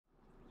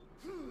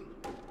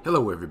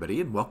Hello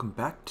everybody and welcome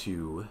back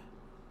to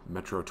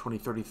Metro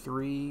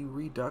 2033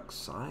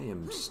 Redux. I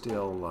am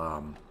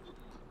still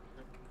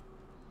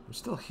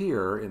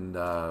here in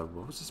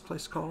what was this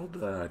place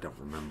called? I don't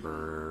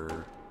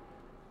remember.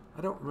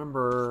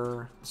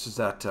 This is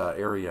that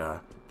area,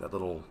 that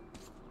little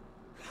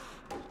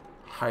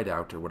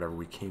hideout or whatever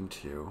we came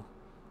to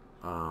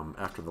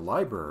after the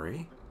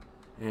library.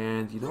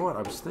 And you know what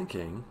I was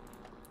thinking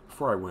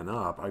before I went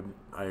up?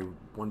 I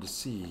wanted to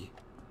see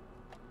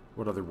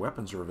what other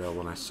weapons are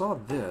available, and I saw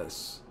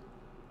this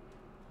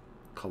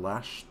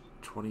Kalash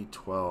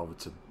 2012.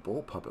 It's a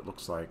bullpup, it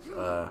looks like.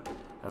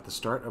 At the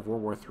start of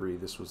World War III,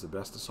 this was the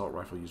best assault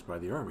rifle used by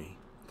the Army.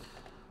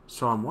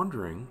 So I'm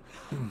wondering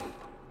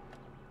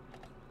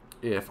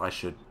if I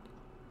should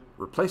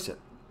replace it.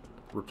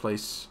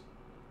 Replace,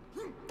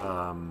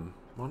 well,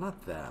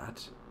 not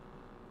that.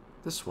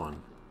 This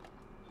one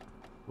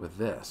with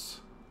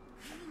this.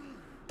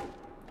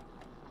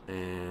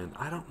 And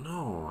I don't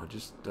know. I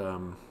just,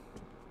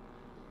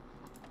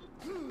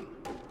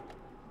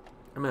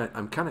 I mean,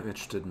 I'm kind of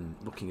interested in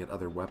looking at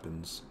other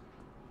weapons.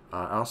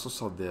 I also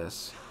saw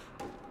this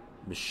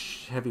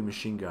heavy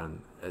machine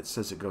gun. It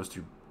says it goes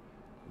through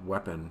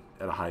weapon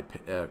at a high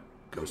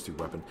goes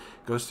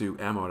through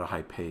ammo at a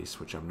high pace,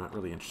 which I'm not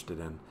really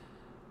interested in.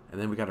 And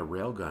then we got a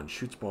railgun,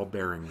 shoots ball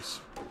bearings.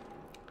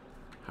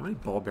 How many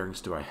ball bearings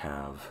do I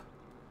have?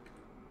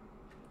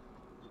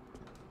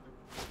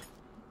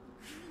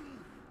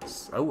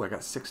 Oh, I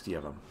got 60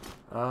 of them.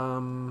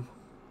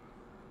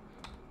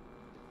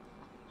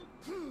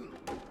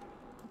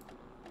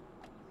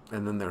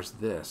 And then there's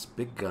this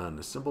big gun,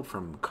 assembled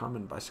from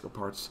common bicycle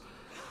parts,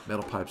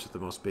 metal pipes with the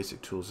most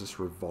basic tools. This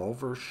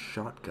revolver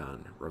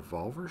shotgun.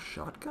 Revolver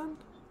shotgun?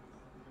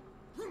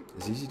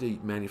 Is easy to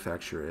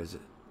manufacture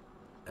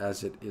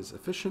as it is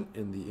efficient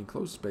in the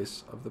enclosed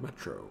space of the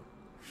metro.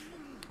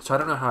 So I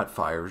don't know how it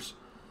fires.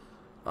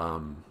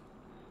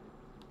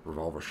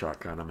 Revolver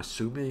shotgun. I'm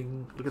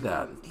assuming. Look at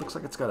that. It looks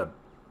like it's got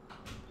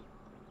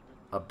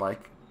a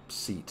bike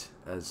seat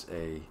as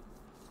a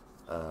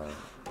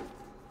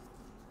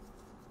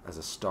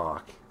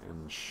stock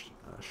and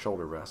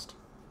shoulder rest.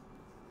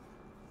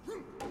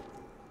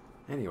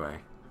 Anyway,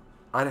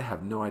 I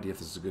have no idea if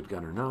this is a good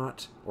gun or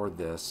not, or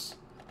this.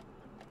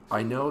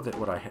 I know that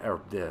what I have,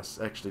 or this,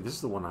 actually, this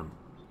is the one I'm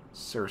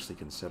seriously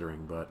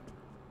considering, but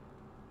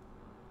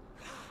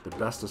the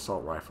best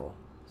assault rifle.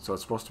 So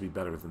it's supposed to be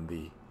better than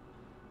the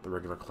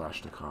regular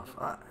Kalashnikov.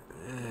 I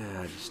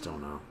just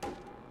don't know.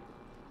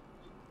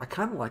 I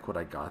kind of like what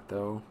I got,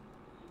 though.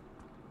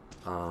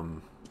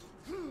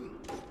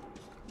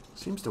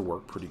 Seems to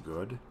work pretty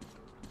good.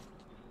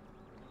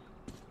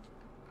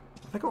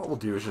 I think what we'll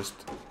do is just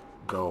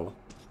go.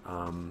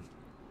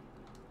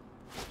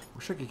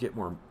 Wish I could get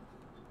more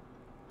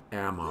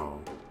ammo,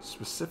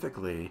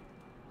 specifically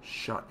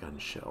shotgun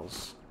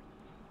shells.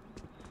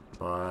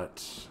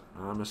 But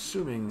I'm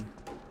assuming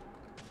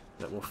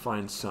that we'll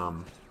find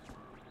some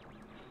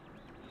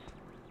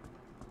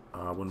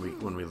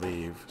when we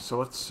leave. So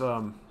let's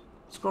go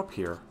up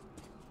here,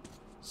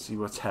 see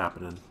what's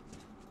happening.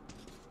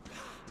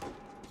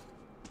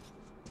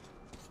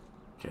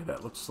 Okay,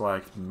 that looks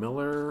like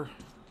Miller.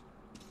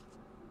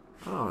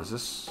 Oh, is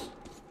this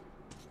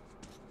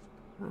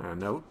a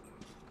note?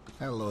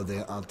 Hello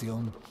there,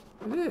 Artyom.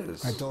 It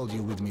is. I told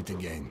you we'd meet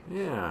again.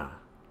 Yeah.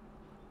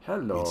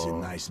 Hello. It's a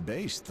nice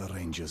base the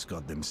Rangers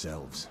got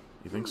themselves.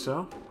 You think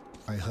so?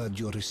 I heard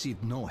you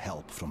received no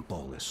help from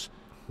Polis.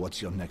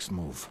 What's your next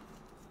move?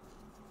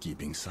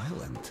 Keeping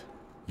silent,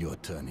 you're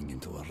turning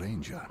into a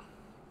Ranger.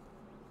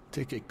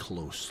 Take a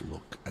close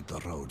look at the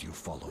road you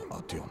follow,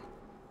 Artyom.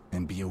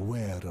 And be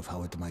aware of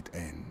how it might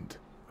end.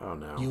 Oh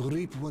no. You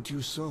reap what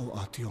you sow,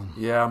 Artyom.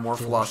 Yeah, more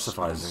Force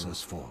philosophizing.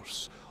 answers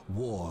force.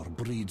 War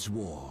breeds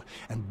war,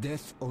 and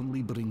death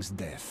only brings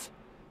death.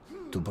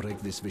 To break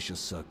this vicious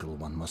circle,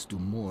 one must do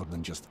more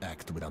than just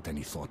act without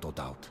any thought or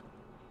doubt.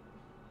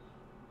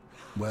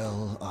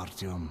 Well,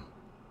 Artyom,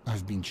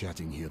 I've been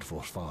chatting here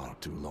for far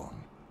too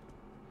long.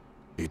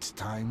 It's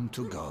time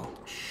to go.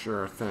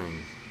 Sure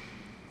thing,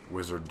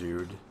 wizard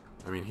dude.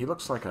 I mean, he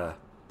looks like a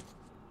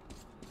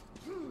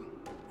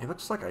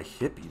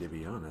hippie, to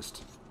be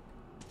honest.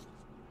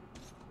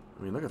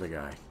 I mean, look at the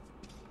guy.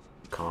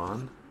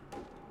 Khan.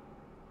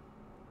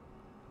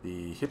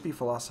 The hippie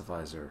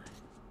philosophizer.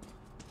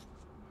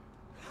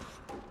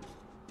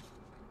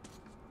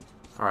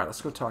 Alright,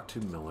 let's go talk to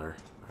Miller,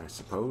 I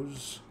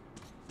suppose.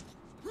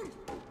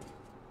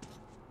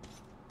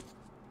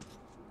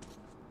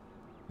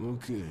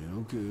 Okay.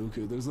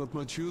 There's not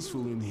much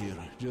useful in here.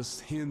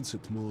 Just hints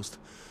at most.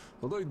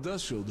 Although it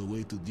does show the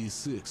way to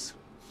D6.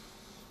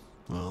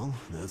 Well,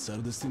 that's our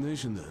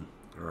destination then.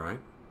 Alright.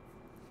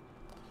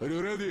 Are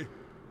you ready?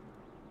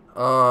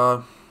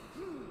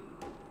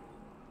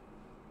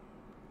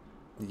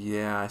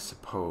 Yeah, I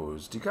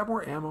suppose. Do you got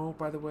more ammo,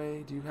 by the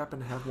way? Do you happen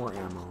to have more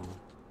ammo?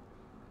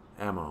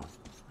 Ammo.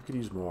 I could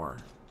use more.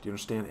 Do you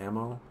understand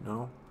ammo?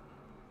 No?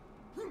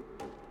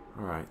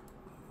 Alright.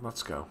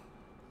 Let's go.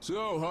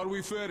 So, how are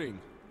we faring?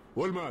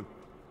 Wallman,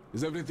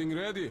 is everything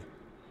ready?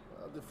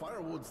 The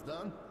firewood's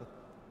done.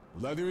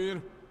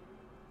 Vladimir?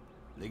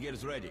 The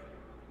gear's ready.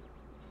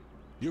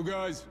 You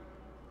guys?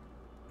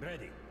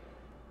 Ready.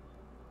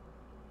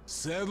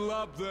 Saddle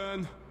up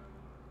then.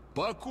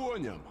 По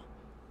коням.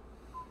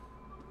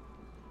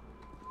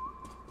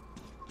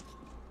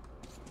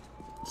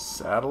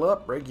 Saddle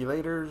up,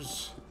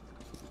 regulators.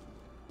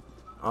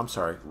 I'm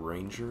sorry,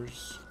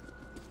 rangers.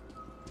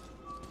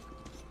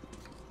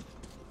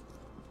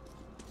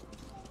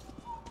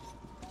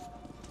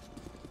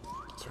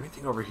 Is there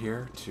anything over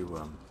here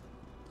to,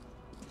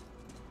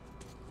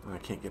 I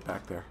can't get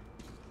back there.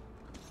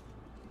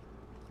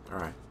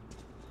 Alright.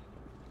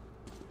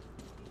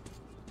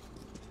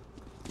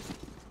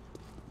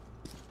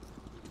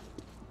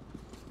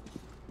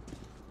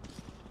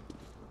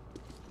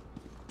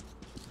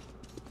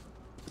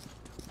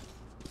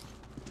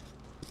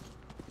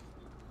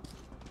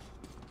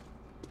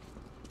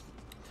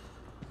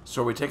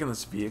 So are we taking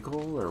this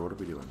vehicle, or what are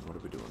we doing? What are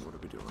we doing? What are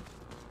we doing?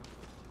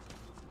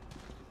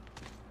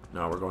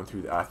 No, we're going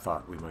through... I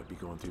thought we might be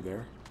going through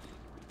there.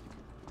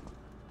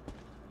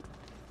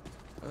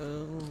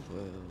 Oh,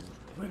 well.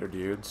 Later,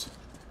 dudes.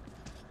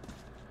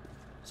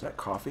 Is that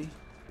coffee?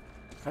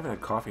 I haven't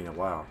had coffee in a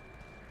while.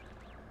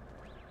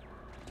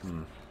 You're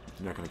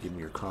not going to give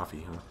me your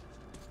coffee, huh?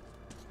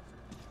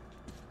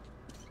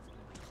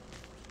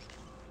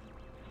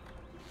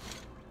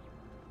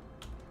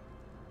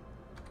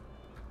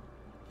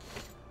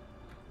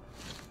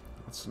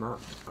 It's not...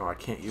 Oh, I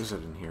can't use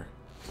it in here.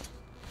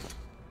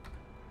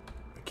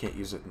 I can't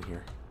use it in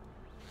here.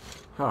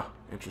 Huh,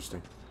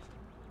 interesting.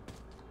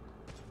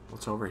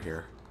 What's over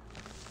here?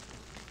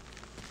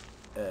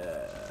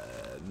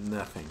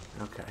 Nothing.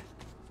 Okay.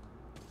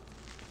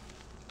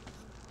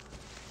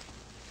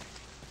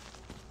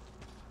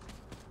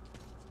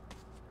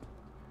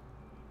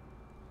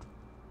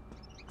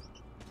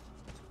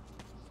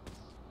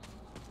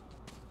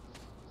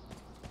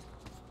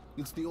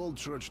 It's the old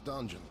church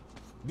dungeon.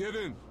 Get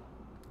in.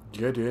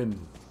 Get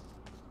in.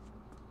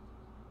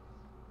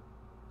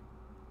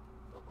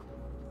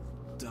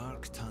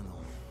 Dark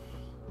tunnel,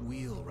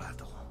 wheel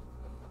rattle,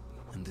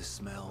 and the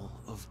smell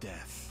of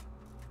death.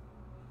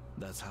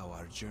 That's how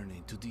our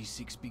journey to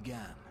D6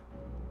 began.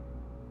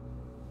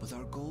 But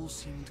our goal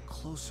seemed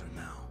closer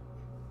now.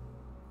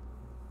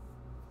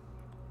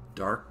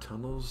 Dark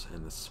tunnels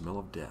and the smell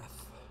of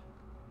death.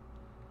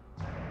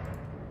 I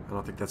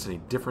don't think that's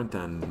any different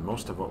than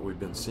most of what we've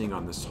been seeing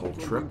on this whole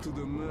trip. According to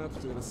the map,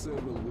 there are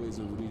several ways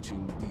of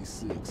reaching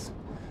D6.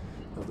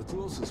 Now, the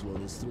closest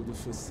one is through the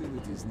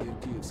facilities near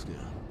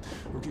Kievska.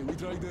 Okay, we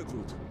tried that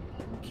route.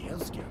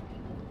 Kievska?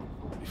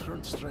 We've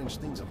heard strange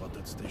things about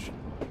that station.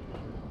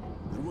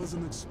 There was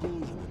an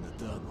explosion in the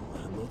tunnel,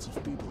 and lots of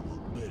people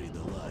were buried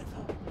alive.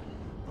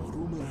 A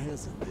rumor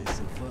has it they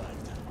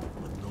survived,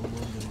 but no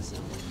longer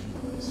resemble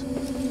humans. We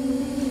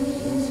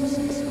also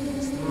see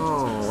something strange.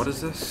 Oh, what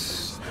is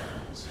this?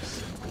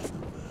 Some kind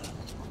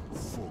of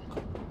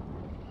fog.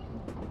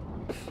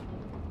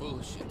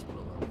 Bullshit,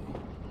 probably.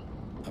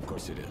 Of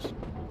course it is.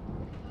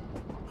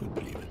 Who'd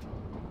believe it?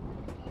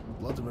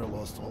 Vladimir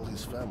lost all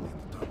his family in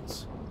the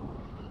tunnels.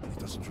 He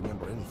doesn't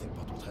remember anything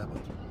about what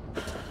happened.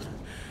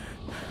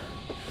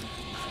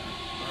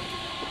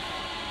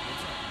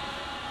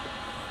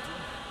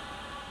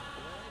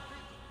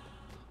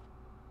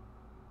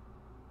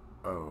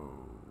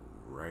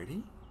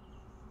 Alrighty.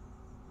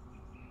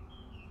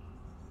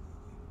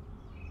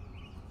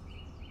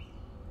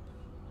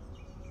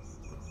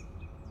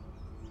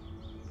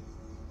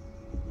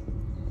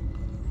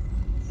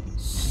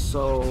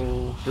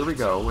 So, here we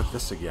go with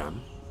this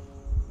again.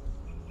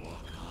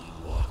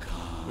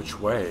 Which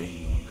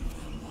way?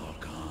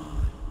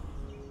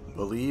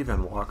 Believe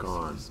and walk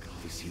on.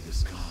 To see the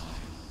sky,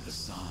 the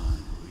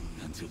sun,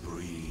 and to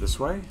breathe. This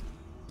way?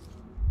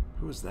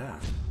 Who is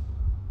that?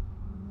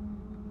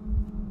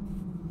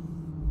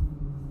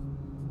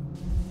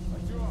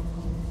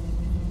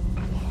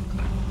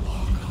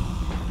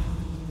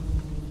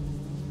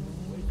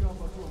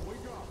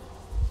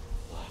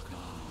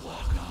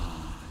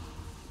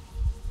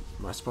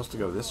 Am I supposed to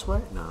go this way?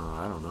 No,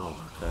 I don't know.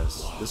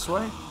 This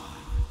way?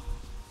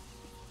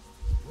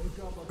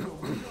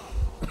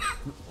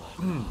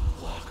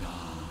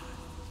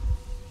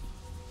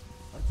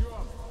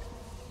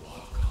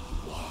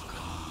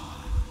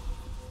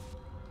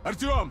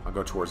 Artyom! I'll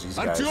go towards these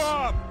guys.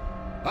 Artyom!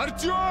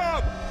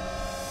 Artyom!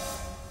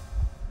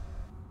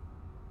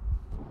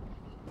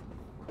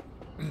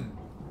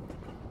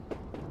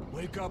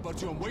 Wake up,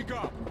 Artyom, wake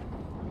up!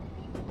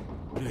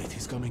 Great,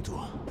 he's coming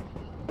to.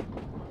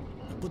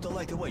 Put the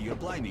light away, you're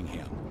blinding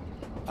him.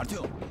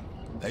 Artyom,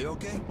 are you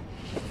okay?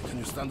 Can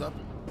you stand up?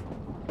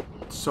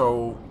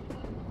 So,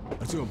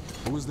 Artyom,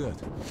 who is that?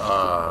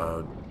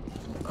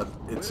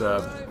 it's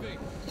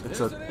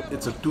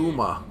a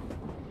Duma.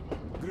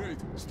 Great,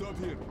 stop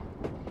here.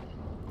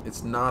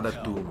 It's not a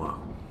Duma.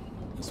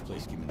 This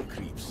place giving me the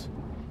creeps.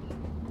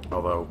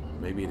 Although,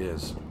 maybe it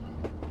is.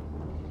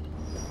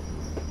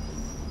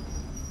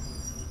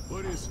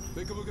 Boris,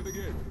 take a look at the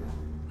gate.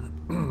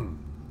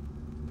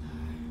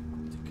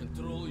 The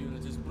control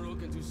unit is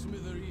broken to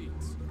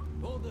smithereens.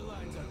 All the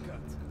lines are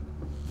cut.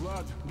 Vlad,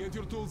 Squad, get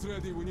your tools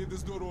ready. We need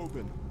this door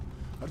open.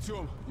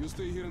 Artyom, you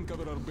stay here and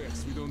cover our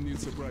backs. We don't need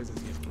surprises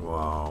here.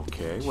 Wow,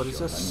 okay, what is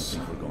this?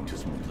 We're going too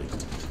smoothly.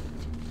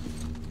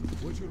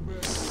 Watch your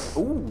back.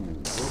 Ooh,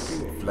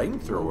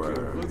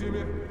 flamethrower.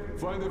 Vladimir,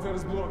 find the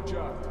first block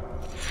chart.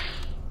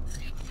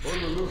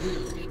 Olga, look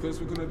here. First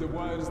we connect the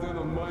wires, then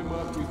on my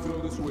map we throw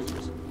the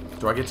switches.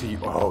 Do I get to use...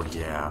 Oh,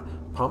 yeah.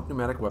 Pump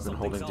pneumatic weapon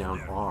holding down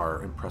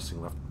R and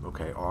pressing left...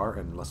 Okay, R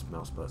and left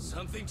mouse button.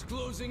 Something's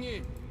closing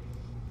in.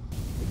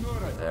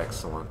 Ignore it.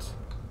 Excellent.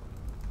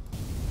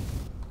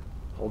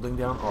 Holding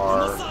down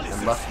R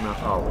and left mouse...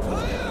 Oh.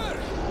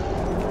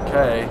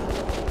 Okay.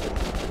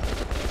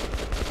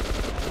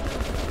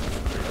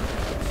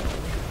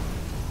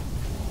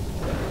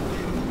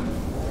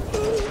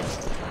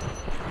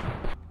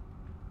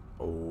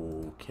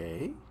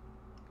 Okay.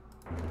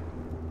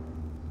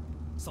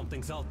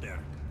 Something's out there.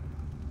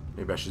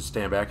 Maybe I should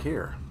stand back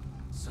here.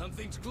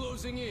 Something's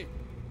closing in.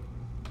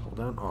 Hold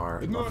down R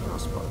and left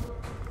mouse button.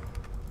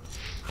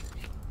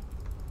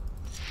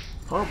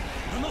 Oh.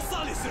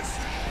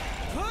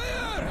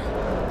 Fire!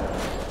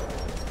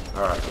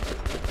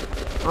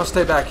 Alright. I'll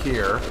stay back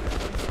here.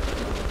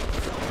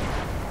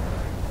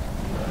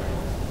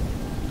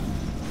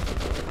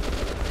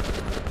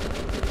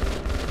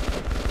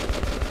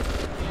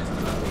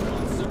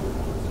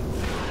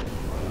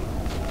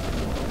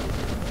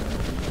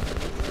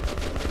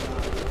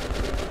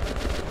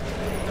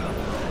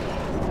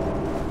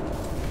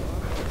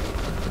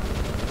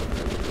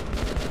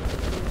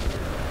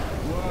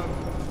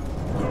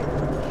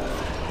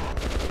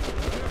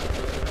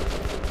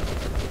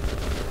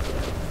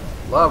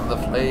 Love the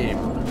flame.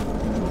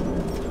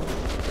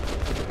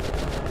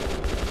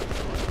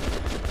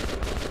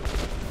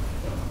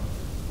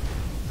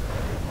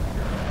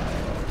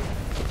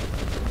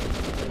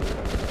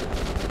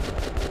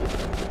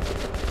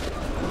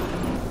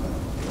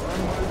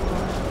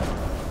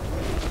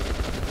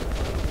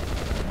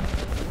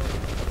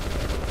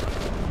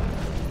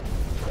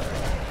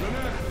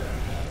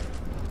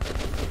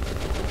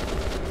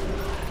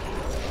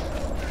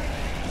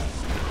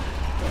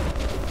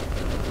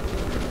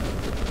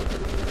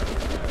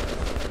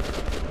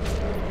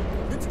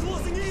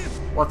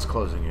 What's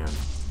closing in?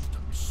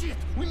 Shit,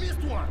 we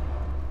missed one.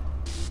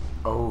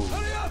 Oh,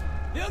 Hurry up!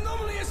 The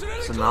anomaly is really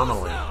it's an close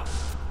anomaly. now.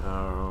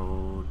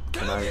 Oh,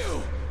 can Damn I?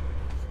 you!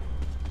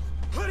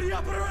 Hurry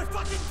up or we're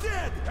fucking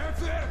dead!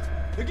 That's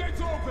it! The gate's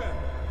open!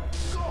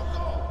 Go,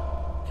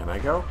 go! Can I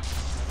go?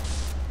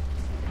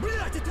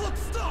 Блять, it won't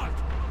start!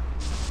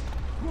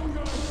 Come on,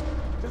 guys!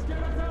 Just get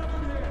us out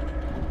of here!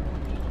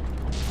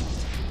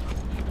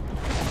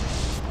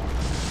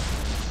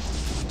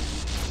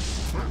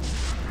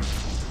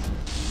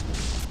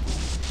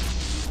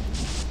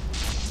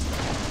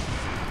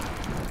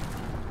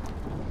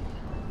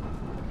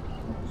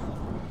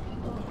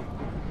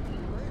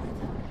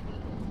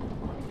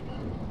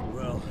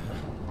 Well,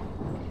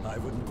 I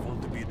wouldn't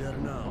want to be there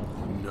now.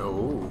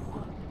 No.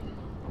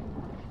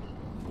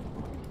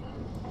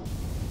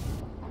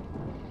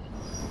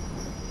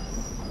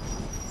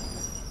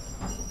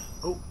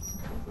 Oh,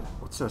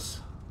 what's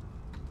this?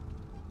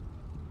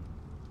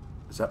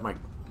 Is that my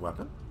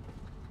weapon?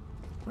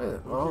 Wait, Okay,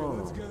 oh.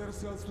 let's get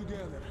ourselves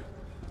together.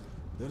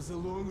 There's a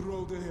long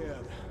road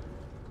ahead.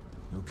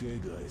 Okay,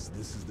 guys,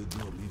 this is the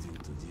door leading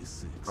to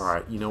D6.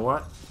 Alright, you know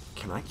what?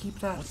 Can I keep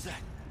that? What's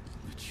that?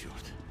 It's short.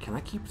 Can I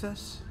keep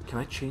this? Can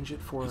I change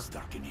it for It's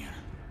dark in here.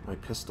 my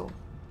pistol?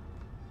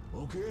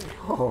 Okay.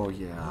 Oh,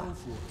 yeah. Go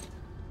for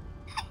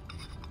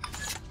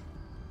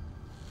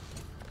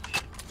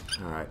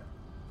it. Alright.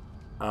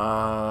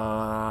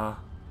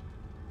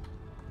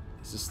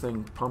 Is this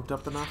thing pumped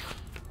up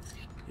enough?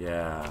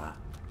 Yeah.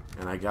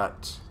 And I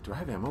got... Do I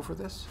have ammo for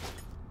this?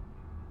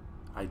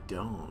 I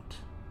don't.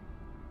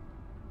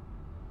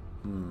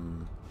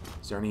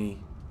 Is there any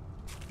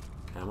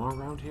ammo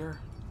around here?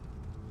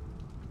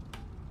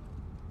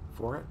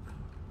 For it?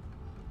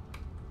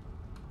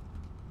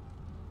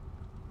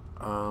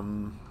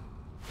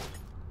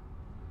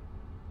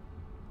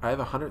 I have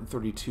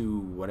 132,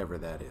 whatever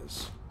that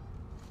is.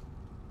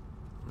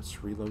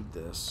 Let's reload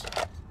this.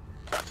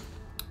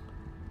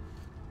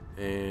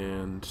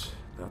 And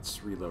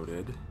that's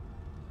reloaded.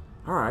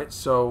 Alright,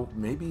 so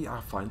maybe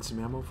I'll find some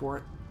ammo for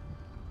it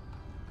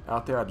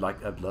out there. I'd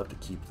love to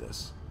keep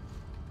this,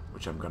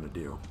 which I'm gonna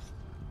do.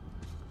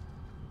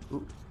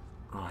 Ooh.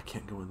 Oh, I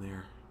can't go in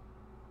there.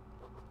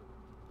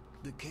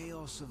 The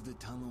chaos of the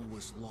tunnel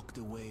was locked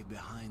away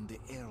behind the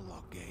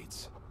airlock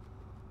gates.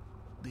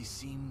 They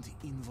seemed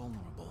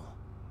invulnerable.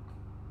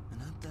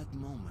 And at that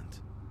moment,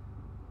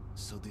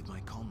 so did my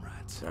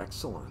comrades.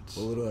 Excellent.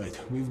 Alright,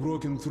 we've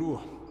broken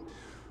through.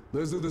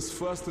 Let's do this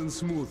fast and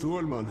smooth.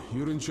 Olman,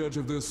 you're in charge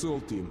of the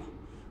assault team.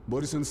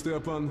 Boris and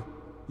Stepan,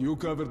 you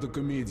cover the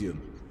comedian.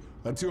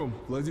 Artyom,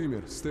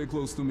 Vladimir, stay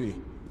close to me.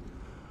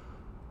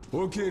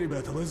 Okay,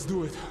 ребята, let's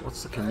do it.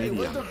 What's the Hey, comedian?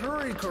 what's the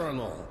hurry,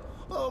 Colonel?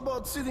 How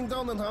about sitting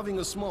down and having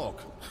a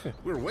smoke?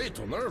 We're way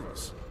too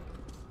nervous.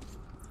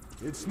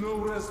 It's no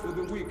rest for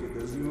the wicked,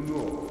 as you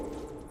know.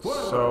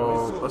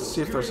 So, let's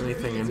see if there's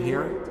anything in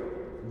here.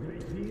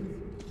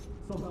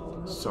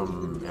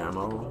 Some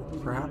ammo,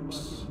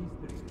 perhaps?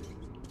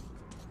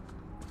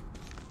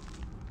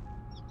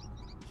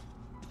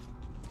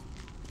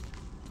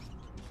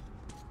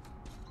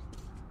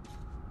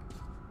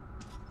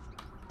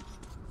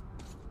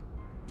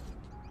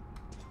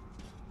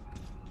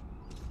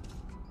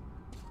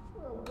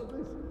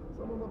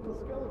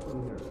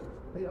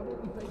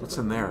 What's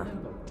in there?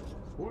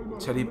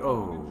 Teddy...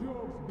 Oh.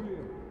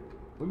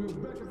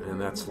 And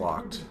that's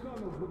locked.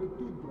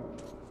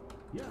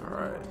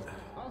 Alright.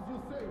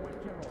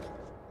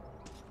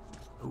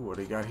 Ooh, what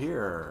do you got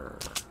here?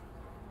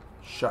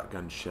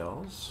 Shotgun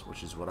shells,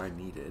 which is what I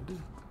needed.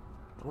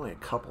 Only a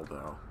couple,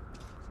 though.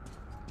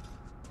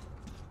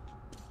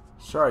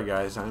 Sorry,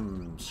 guys,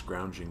 I'm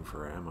scrounging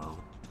for ammo.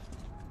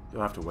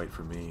 You'll have to wait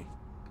for me.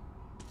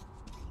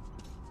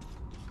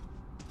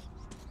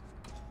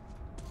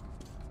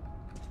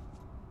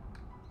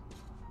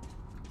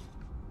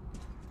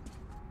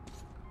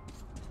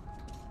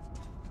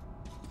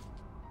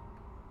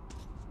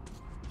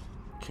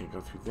 Can't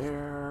go through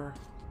there.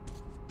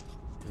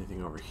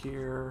 Anything over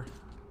here?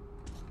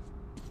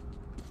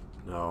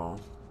 No.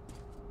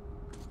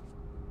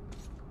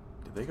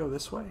 Did they go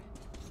this way?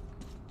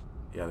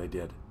 Yeah, they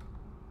did.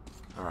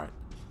 Alright.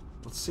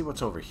 Let's see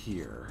what's over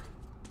here.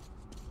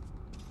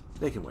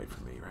 They can wait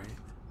for me, right?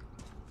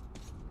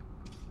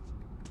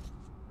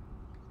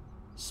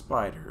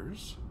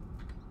 Spiders.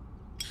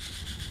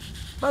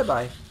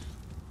 Bye-bye.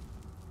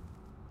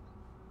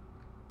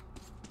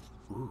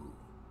 Ooh.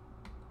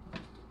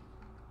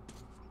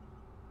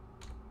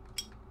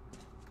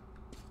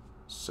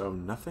 So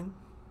nothing?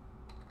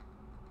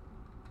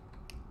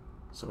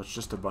 So it's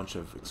just a bunch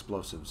of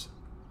explosives.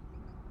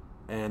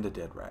 And a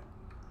dead rat.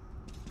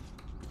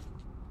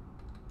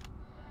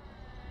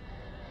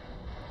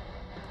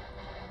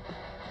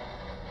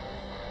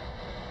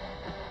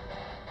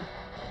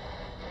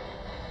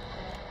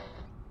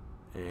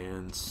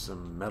 And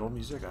some metal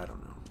music? I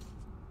don't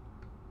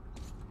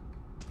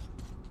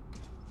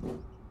know.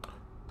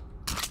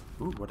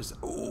 Ooh, what is it?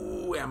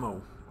 Ooh,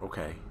 ammo.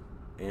 Okay.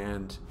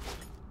 And...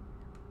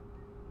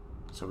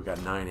 so we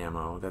got 9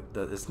 ammo. That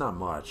it's not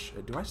much.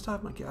 Do I still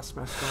have my gas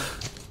mask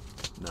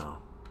on? No.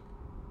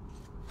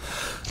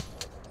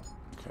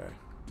 Okay.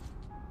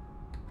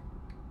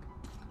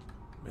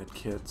 Med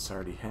kits I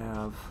already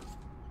have.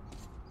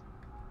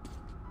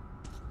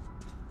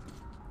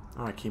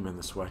 Oh, I came in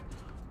this way.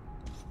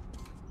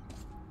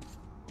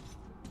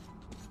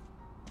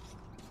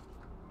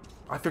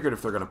 I figured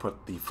if they're gonna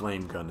put the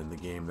flame gun in the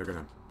game, they're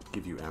gonna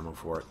give you ammo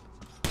for it.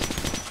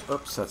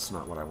 Oops, that's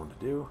not what I wanted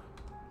to do.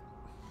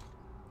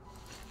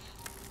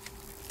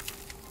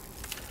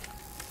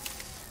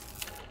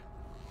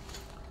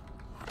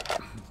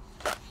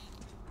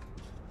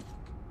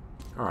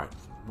 Alright,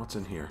 what's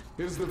in here?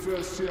 Here's the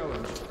first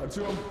challenge.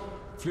 Artyom,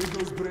 flip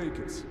those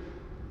breakers.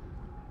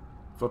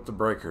 Flip the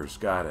breakers,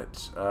 got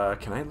it.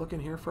 Can I look in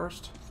here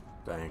first?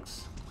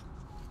 Thanks.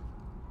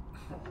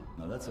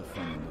 Now that's a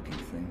funny looking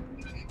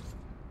thing.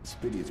 It's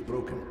pity it's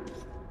broken.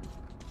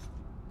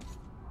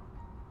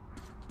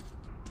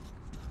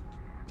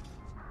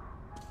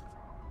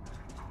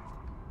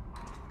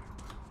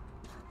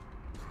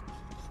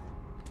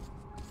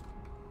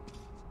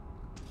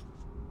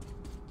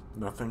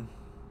 Nothing?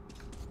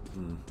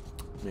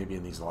 Maybe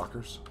in these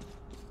lockers?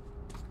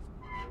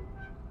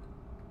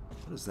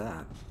 What is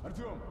that?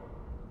 Artyom!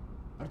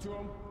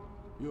 Artyom,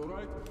 you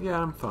alright? Yeah,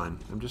 I'm fine.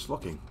 I'm just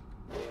looking.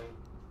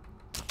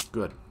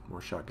 Good. More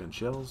shotgun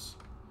shells.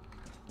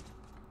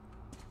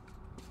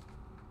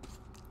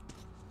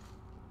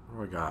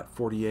 What do I got?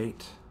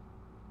 48.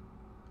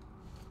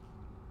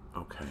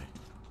 Okay.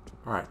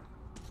 Alright.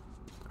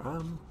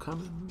 I'm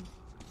coming.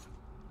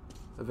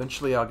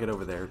 Eventually I'll get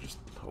over there. Just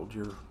hold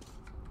your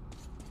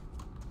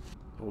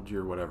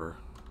whatever.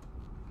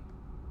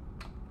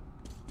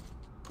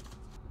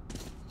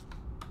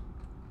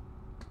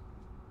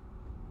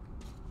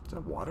 Is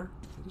that water?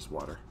 It is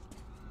water.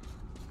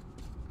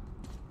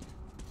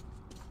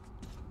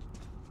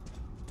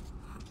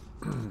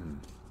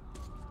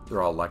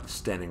 They're all like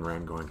standing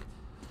around going,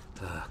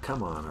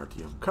 come on,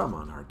 Artyom. Come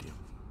on, Artyom.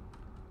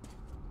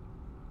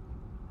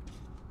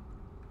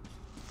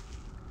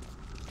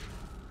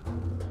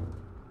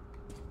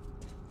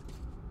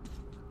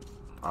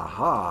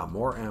 Aha,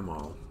 more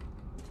ammo.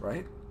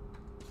 Right?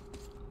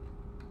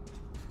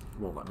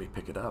 Won't let me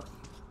pick it up.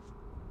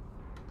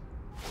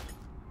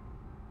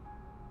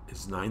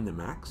 Is 9 the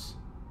max?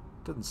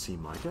 Doesn't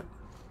seem like it.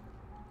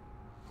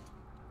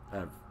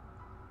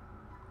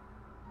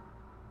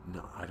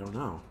 No, I don't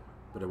know.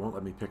 But it won't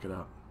let me pick it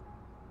up.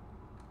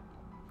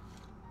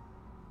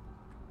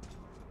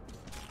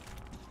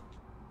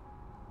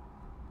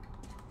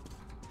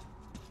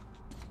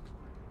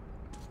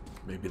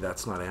 Maybe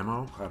that's not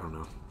ammo? I don't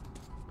know.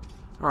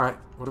 Alright,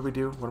 what do we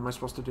do? What am I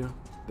supposed to do?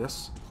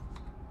 This?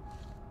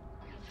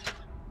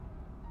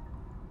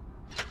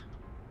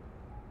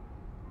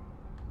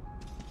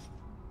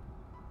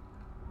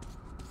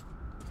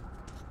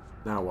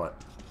 Now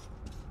what?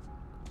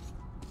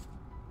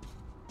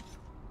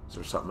 Is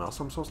there something else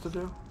I'm supposed to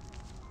do?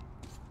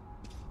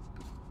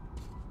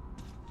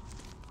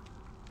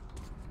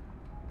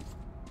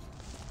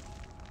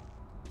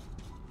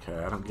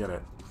 Okay, I don't get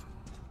it.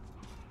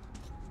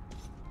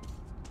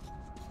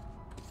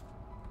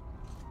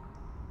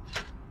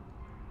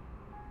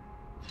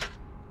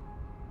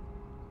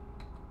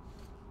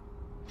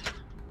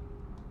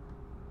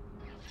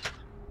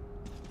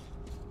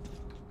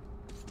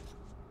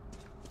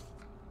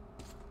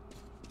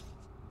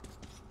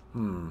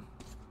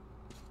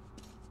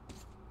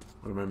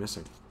 What am I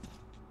missing?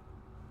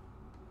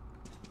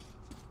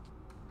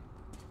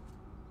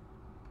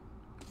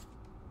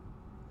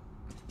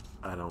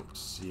 I don't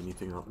see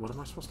anything else. What am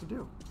I supposed to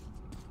do?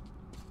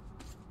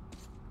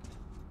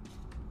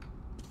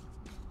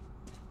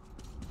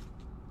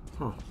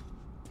 Huh.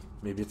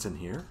 Maybe it's in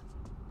here?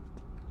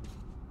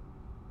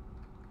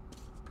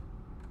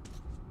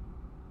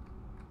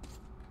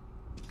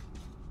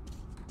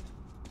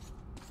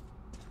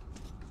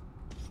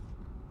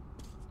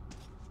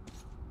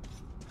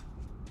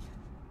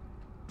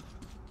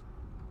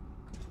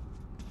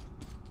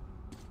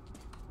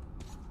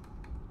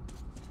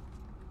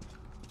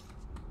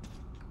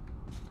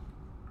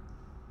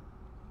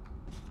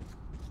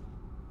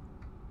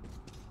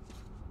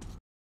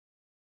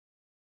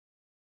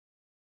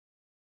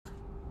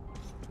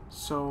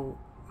 So,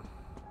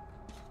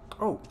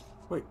 oh,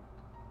 wait.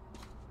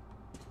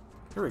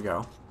 Here we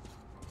go.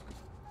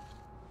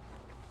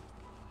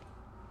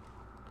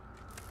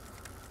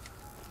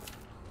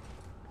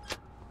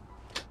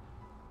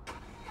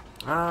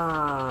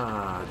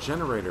 Ah,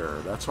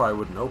 generator. That's why I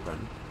wouldn't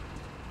open.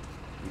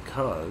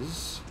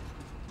 Because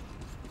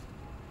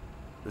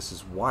this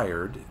is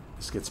wired.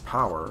 This gets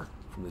power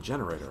from the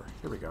generator.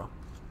 Here we go.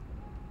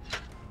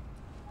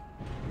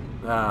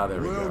 Ah,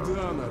 there we go. Well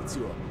done,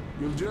 Artyom.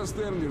 You've just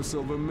earned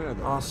yourself a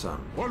medal.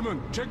 Awesome.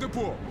 Holman, check the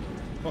pool.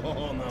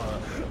 Oh,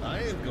 no, I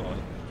ain't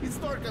going. It's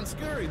dark and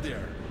scary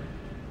there.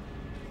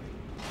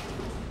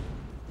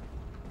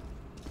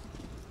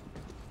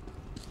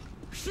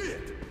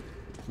 Shit!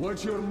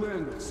 What's your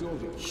language,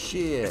 soldier?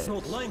 Shit. It's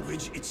not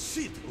language, it's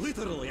shit.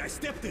 Literally, I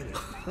stepped in it.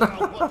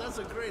 Oh, well, that's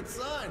a great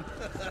sign.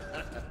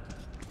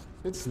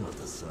 It's not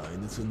a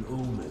sign, it's an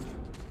omen.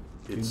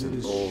 It's if an it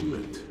is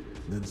omen.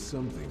 shit, then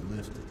something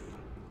lifted you.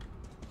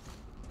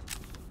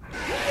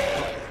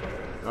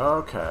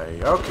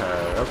 Okay,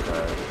 okay,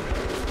 okay.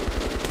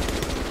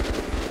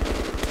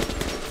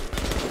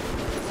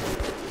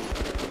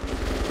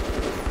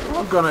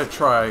 I'm gonna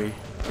try...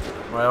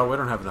 Well, we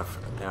don't have enough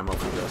ammo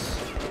for this.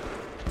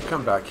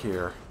 Come back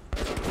here.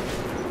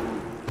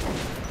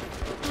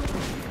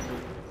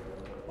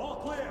 All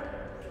clear.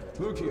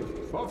 Look here,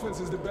 offense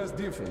is the best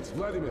defense.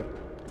 Vladimir,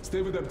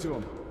 stay with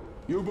Artyom.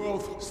 You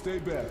both, stay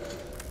back.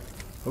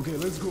 Okay,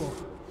 let's go.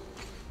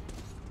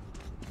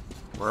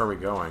 Where are we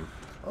going?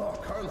 Oh,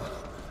 Carla,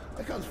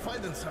 I can't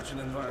fight in such an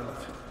environment.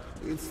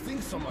 It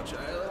stinks so much,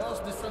 I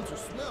lost the sense of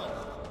smell.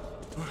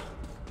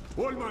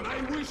 Holman,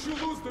 I wish you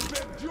lose the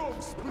bad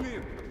jokes,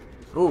 please.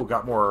 Ooh,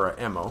 got more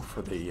ammo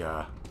for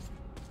the,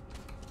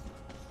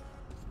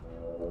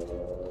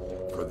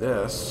 for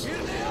this.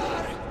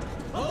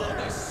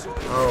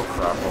 Oh,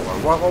 crap, hold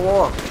on. Whoa, whoa,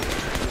 whoa!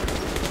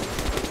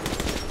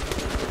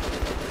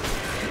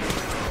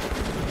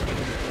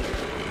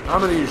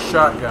 I'm gonna use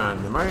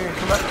shotgun. Am I gonna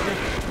come back to me?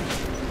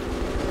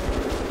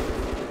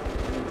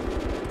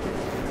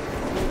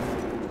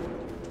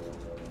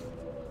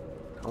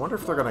 I wonder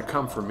if they're gonna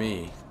come for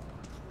me.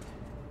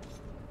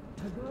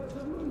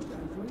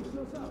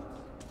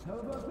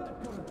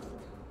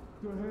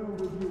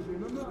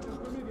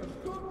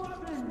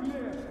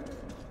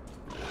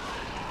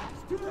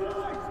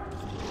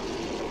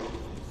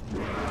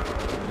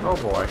 Oh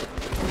boy.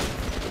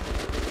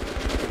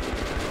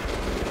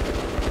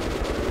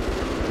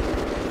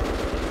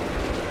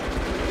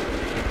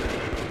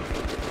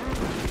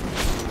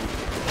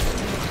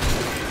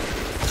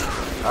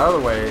 Out of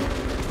the way.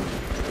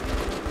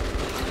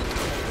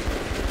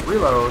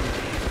 Reload.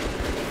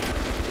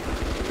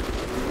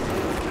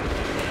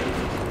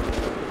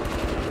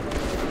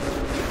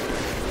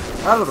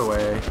 Out of the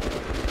way.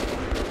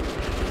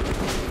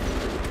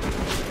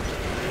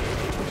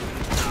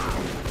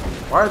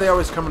 Why are they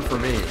always coming for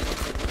me?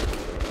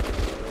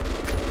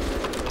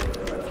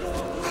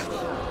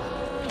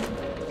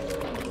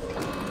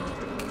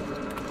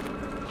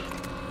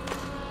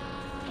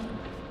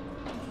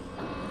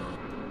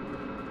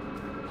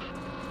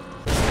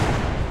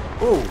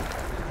 Ooh.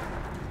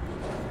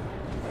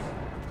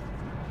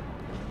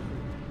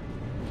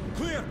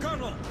 Clear,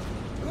 Colonel.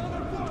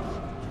 Another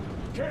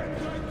push! Can't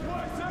think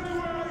twice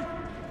anyway!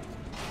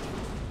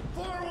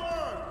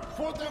 Forward!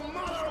 For the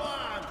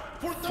motherland!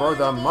 For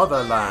the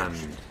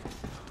motherland.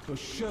 Oh,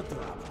 shut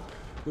up.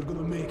 We're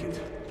gonna make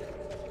it.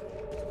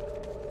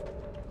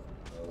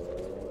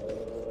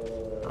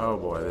 Oh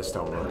boy, this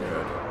don't look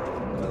good.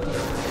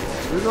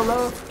 To the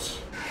left.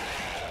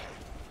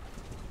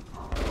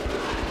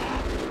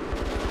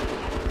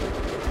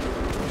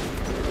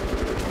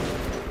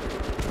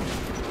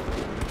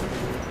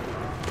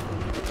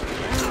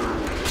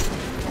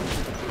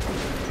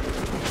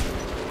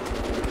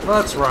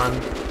 Let's run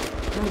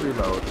and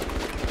reload.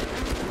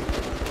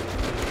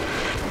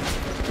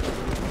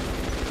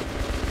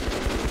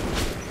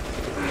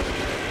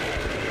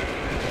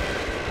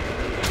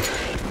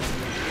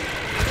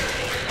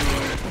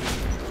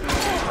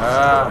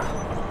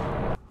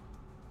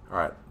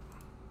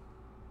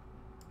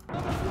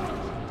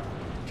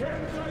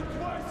 Can't try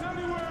twice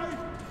anyway!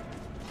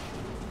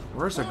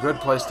 Where's a good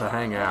place to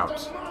hang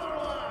out?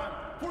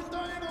 We're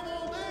dying of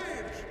old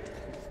age!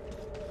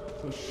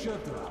 Oh,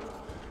 shut up.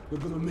 We're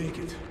gonna make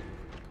it.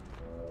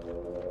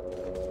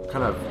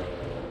 Kind of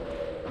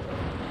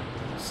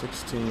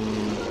 16,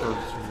 13.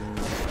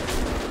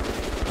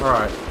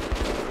 Alright.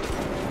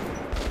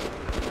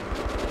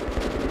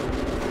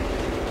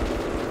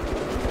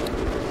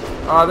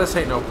 Ah, this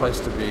ain't no place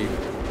to be.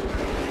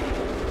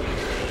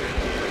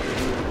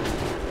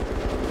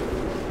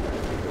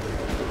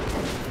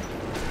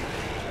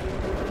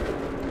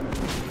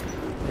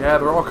 Yeah,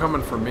 they're all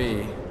coming for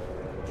me.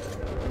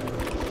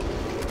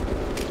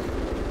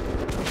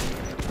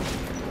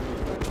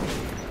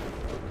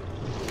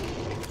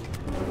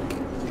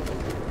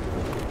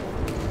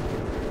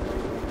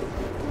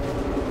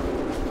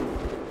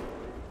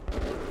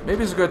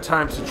 Maybe it's a good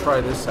time to try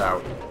this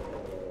out.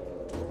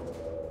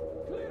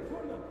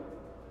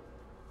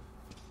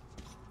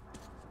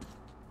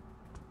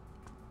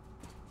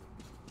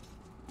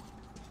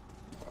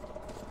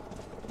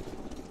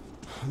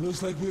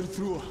 Looks like we're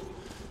through.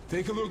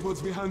 Take a look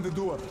what's behind the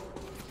door.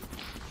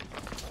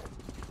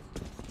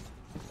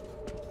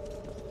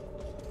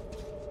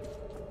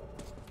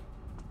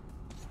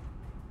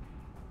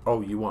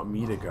 Oh, you want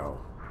me to go?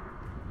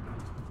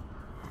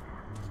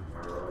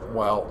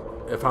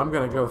 Well, if I'm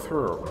gonna go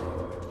through...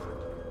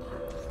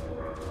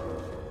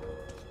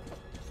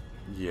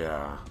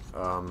 Yeah,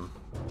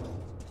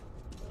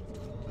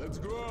 Let's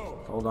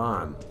go. hold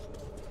on.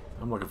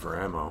 I'm looking for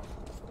ammo.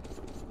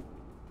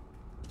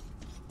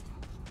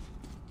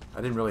 I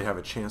didn't really have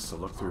a chance to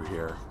look through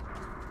here.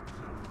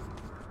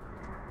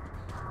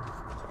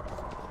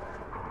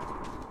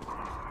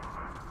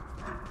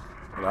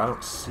 But I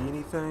don't see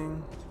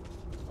anything.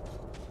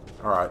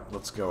 Alright,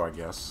 let's go, I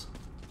guess.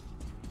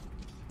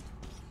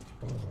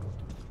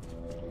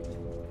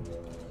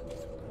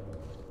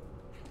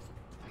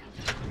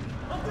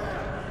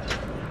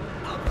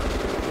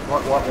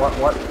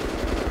 What?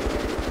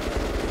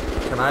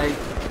 Can I...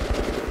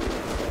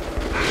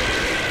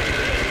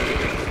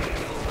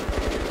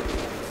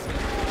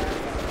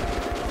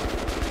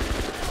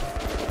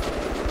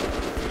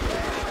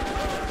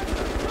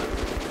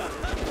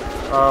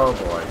 Oh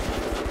boy.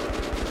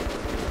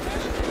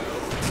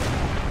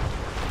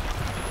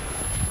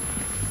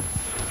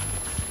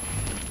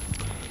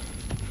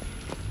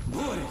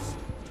 Boris,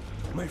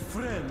 my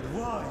friend,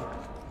 why?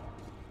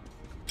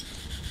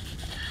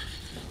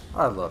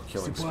 I love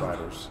killing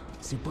spiders.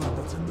 Stepan,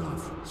 that's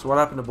enough. So what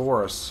happened to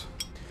Boris?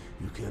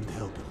 You can't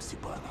help him,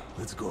 Stepan.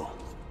 Let's go.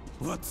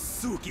 What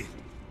suki?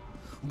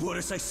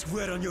 Boris, I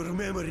swear on your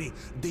memory,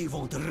 they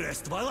won't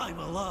rest while I'm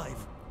alive.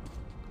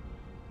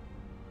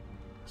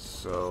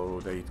 So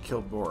they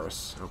killed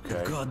Boris.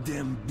 Okay.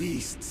 Goddamn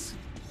beasts.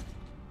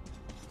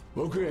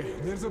 Okay,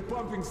 there's a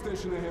pumping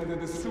station ahead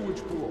and a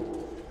sewage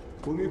pool.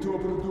 We'll need to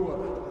open the door.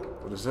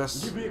 What is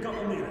this? Give me a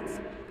couple minutes.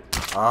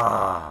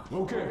 Ah,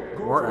 Okay,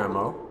 go more for it.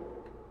 ammo.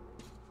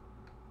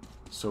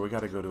 So we got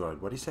to go to a,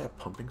 what do you say, a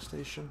pumping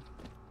station?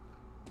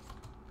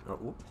 Oh,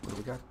 what do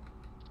we got?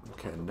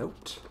 Okay, a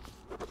note.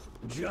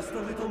 Just a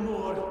little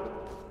more.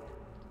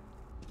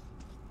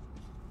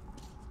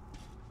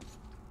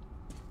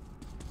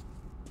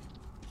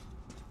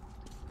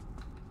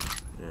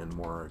 And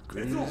more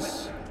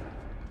goodies.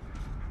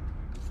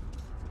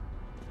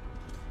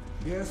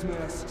 Gas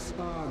masks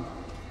on.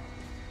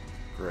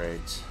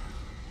 Great.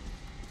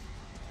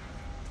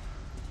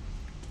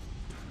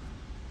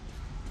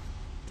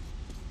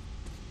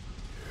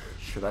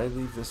 Should I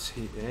leave this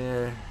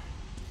here?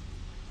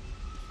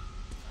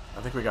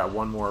 I think we got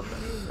one more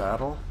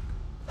battle.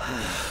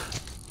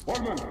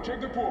 Orman,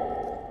 check the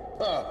pool.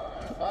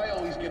 I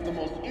always get the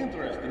most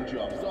interesting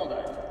jobs, don't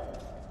I?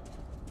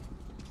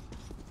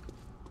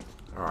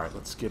 Alright,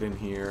 let's get in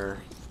here.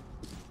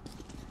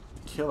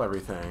 Kill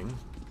everything.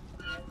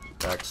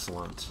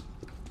 Excellent.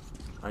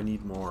 I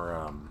need more,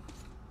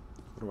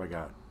 what do I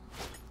got?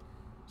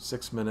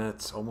 6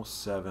 minutes,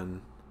 almost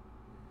 7.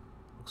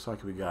 Looks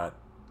like we got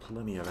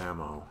plenty of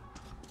ammo.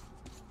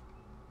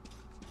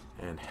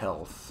 And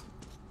health.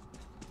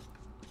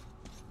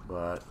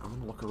 But I'm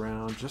gonna look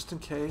around just in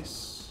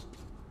case.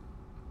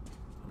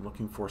 I'm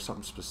looking for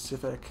something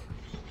specific.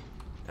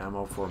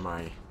 Ammo for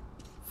my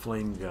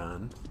flame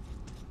gun.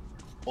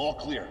 All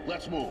clear.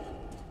 Let's move.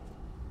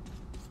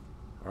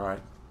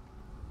 Alright.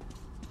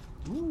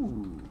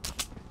 Ooh.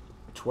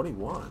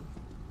 21.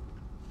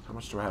 How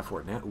much do I have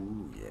for it now?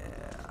 Ooh,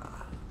 yeah.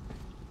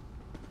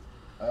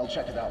 I'll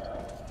check it out.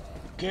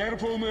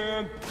 Careful,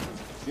 man.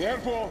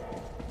 Careful.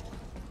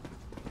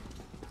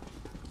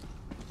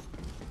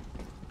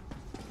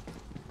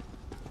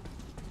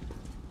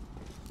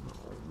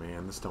 Oh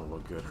man, this don't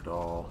look good at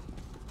all.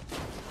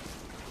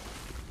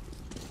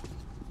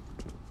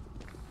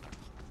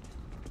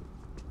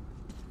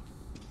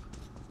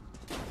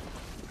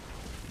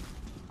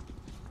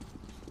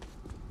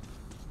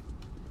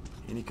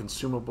 Any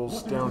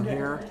consumables down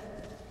here?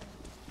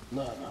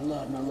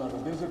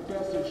 None. There's a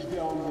passage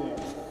down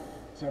there.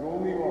 It's our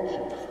only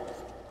option.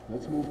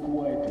 Let's move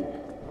quietly.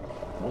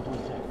 What was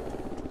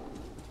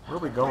that? Where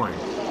are we going?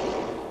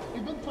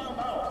 You've been found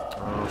out.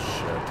 Oh,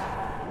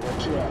 shit.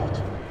 Watch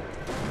out.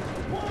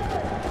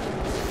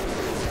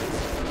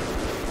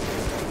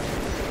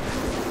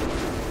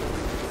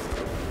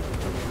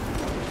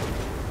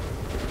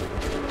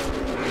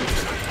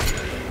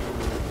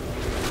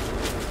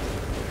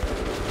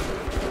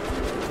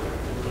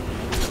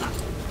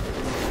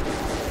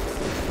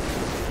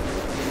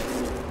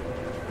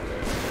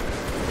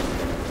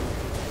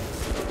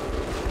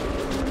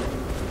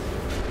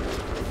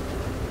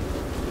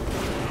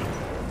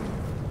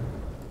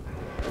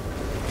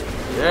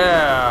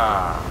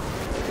 Yeah!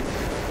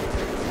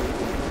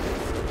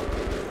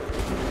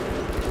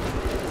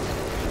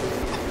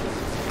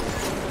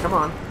 Come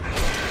on.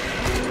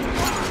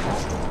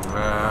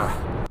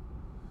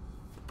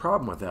 The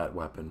problem with that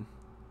weapon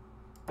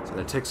is that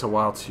it takes a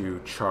while to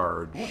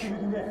charge,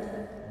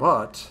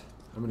 but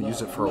I'm going to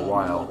use it for a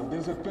while,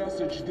 There's a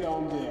passage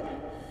down there.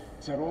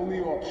 It's our only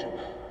option.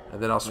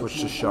 and then I'll switch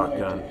to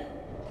shotgun.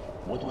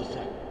 What was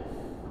that?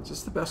 Is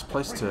this the best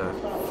place to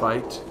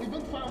fight? We've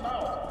been found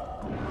out.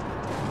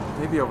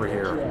 Maybe over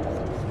here.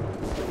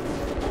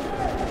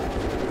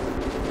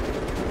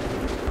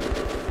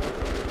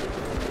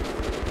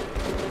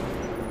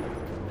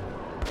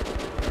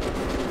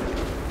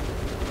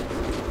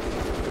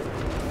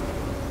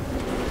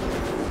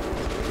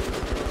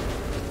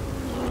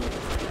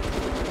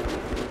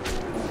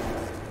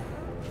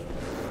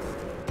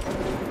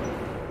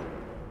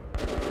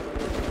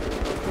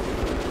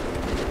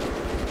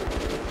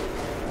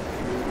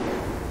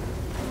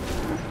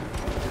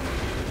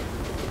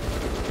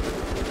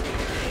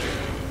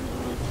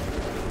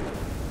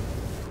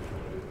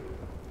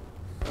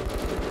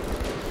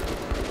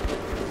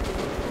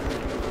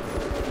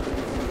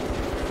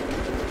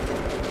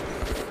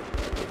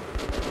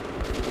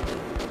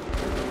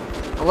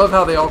 I love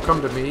how they all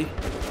come to me.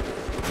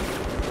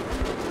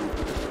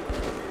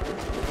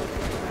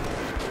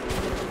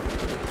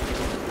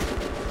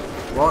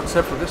 Well,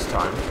 except for this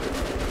time.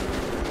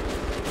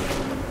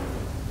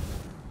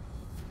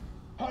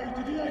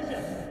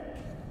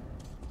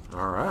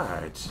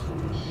 Alright.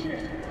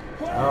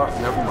 Oh,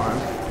 never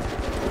mind.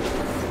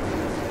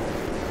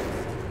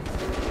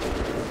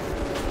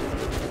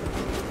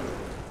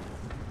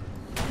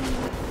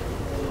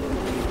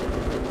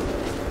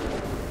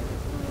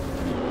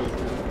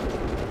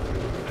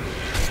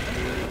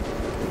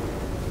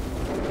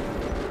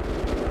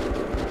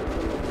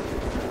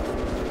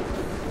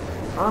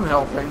 I'm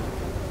helping.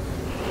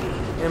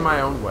 In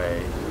my own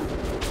way.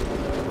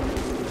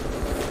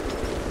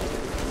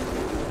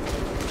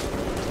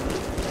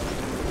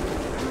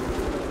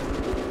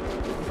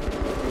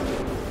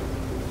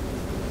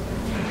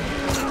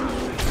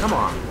 Come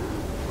on.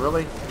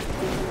 Really?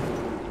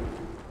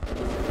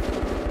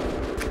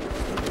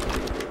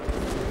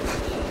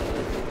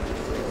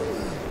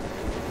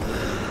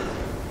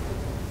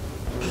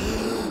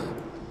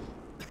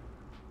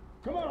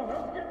 Come on,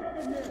 let's get out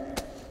of here.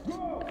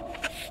 Go!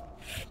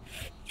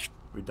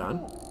 We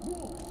done?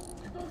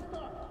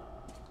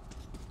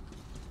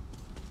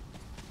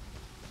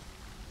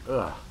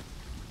 Ugh.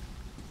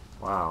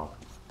 Wow.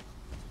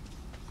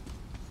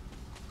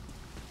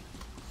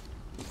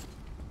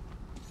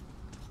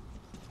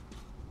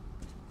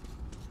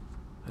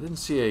 I didn't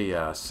see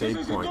a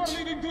save point.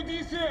 leading to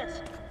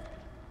D6.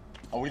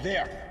 Are we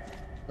there?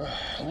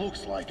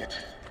 Looks like it.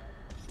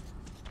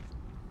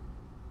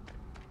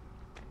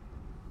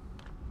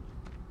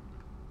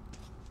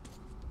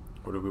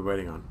 What are we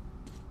waiting on?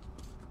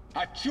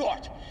 Ah,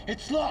 short!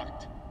 It's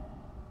locked!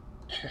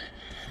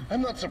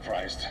 I'm not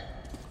surprised.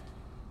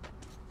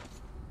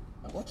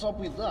 What's up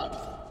with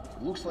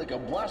that? Looks like a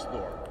blast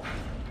door.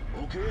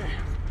 Okay,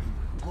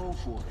 go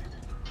for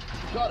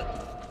it. Got it!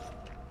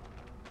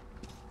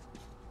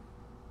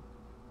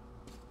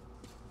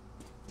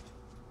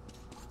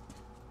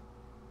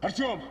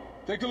 Artyom,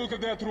 take a look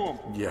at that room.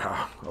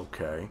 Yeah,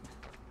 okay.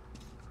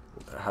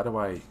 How do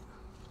I...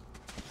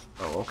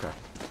 Oh, okay.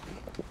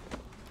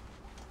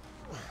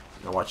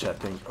 Now watch that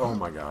thing. Oh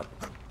my god.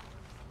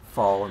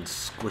 Fall and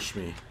squish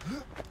me.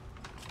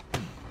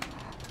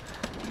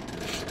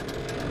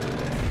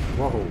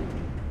 Whoa.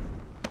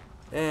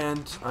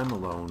 And I'm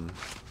alone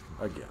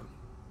again.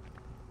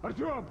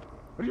 Artyom,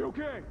 are you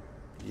okay?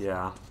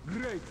 Yeah.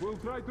 Great, we'll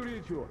try to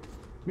reach you.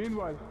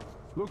 Meanwhile,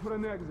 look for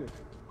an exit.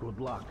 Good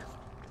luck.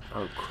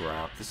 Oh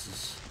crap, this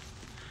is...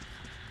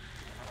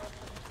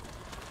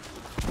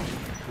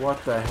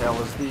 What the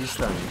hell is these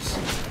things?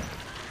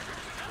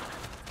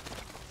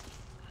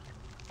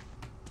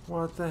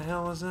 What the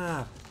hell is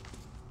that?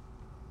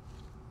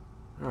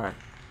 Alright.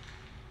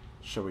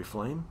 Shall we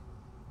flame?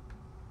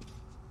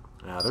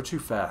 Ah, they're too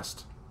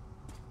fast.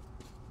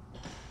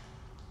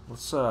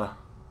 Let's,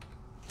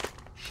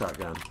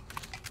 shotgun.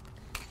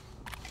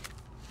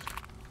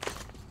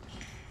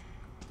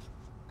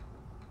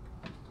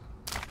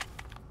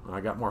 I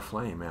got more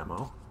flame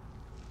ammo.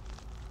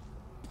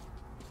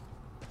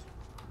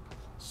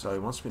 So he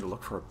wants me to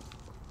look for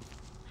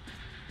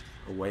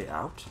a way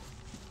out?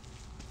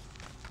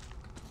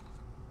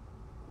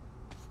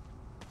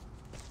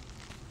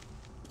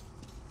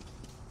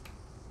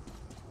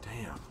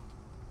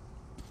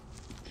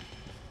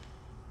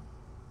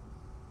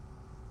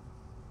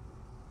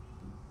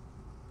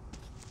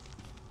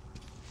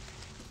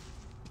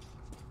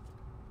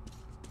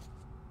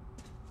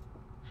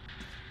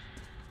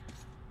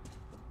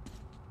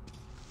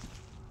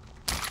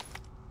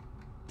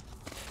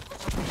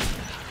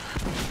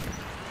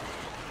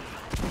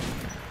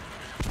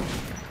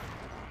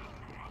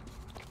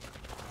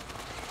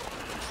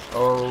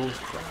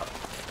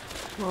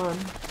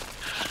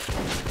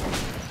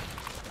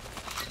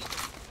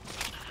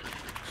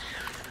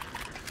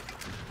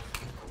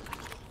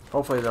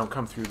 Hopefully they don't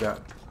come through that.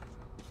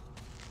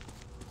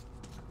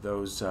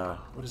 Those,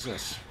 what is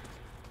this?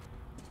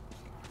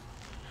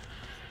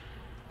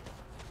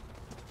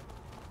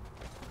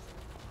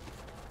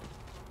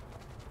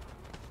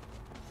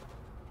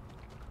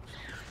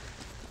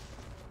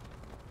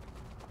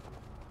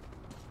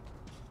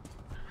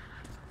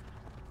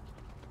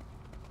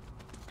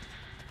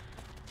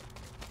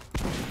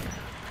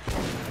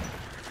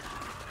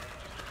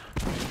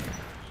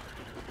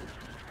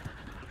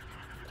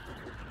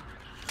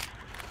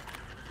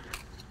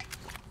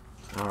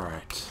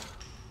 Alright.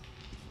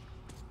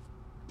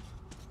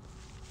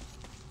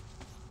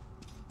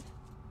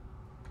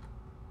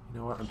 You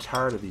know what? I'm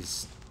tired of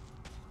these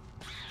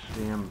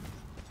damn...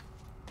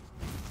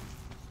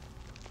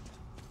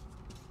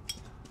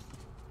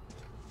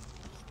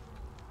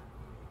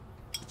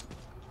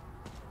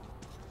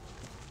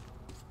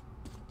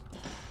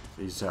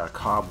 These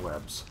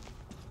cobwebs.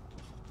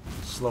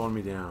 Slowing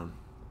me down.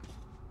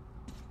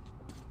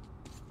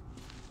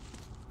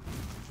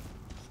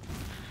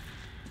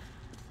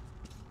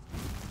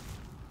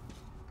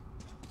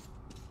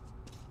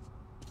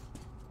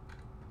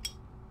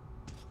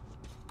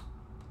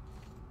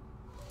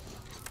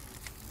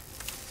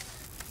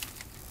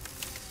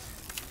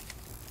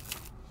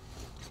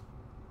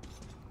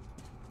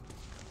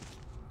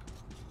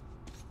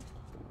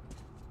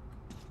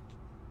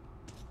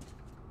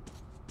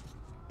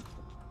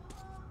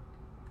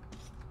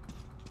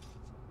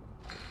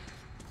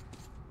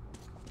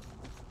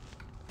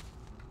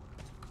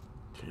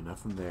 Okay,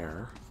 nothing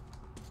there.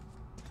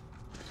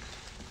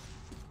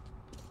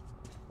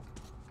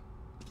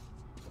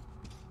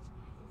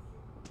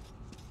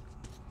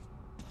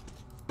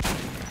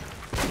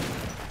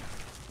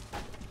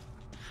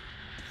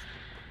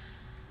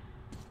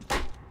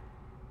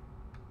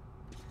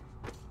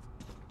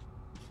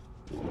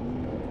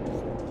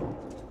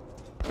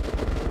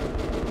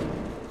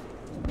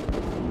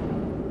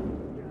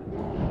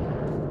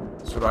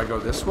 So do I go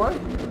this way?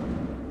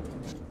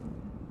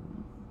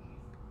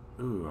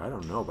 Ooh, I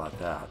don't know about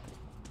that.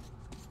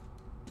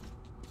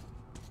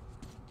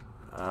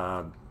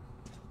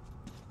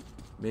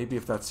 Maybe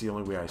if that's the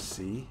only way I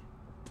see.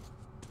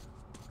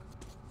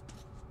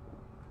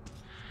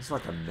 It's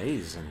like a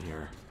maze in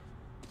here.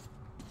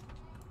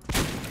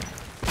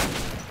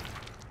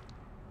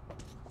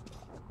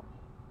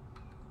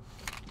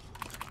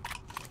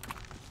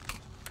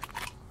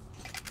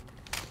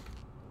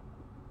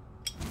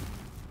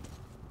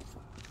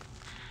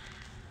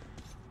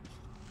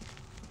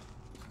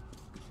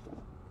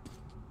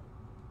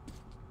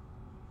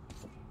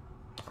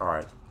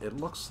 Alright, it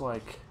looks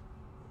like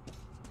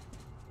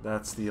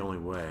that's the only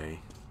way.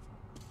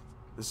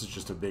 This is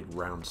just a big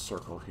round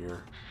circle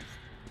here.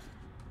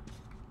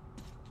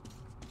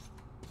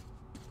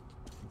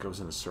 It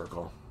goes in a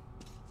circle.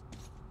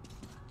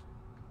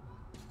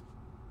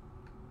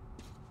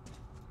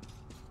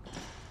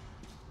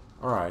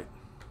 Alright.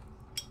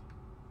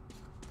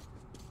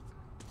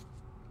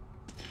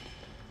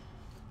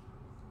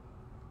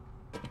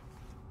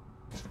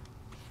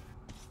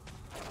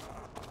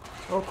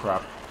 Oh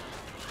crap.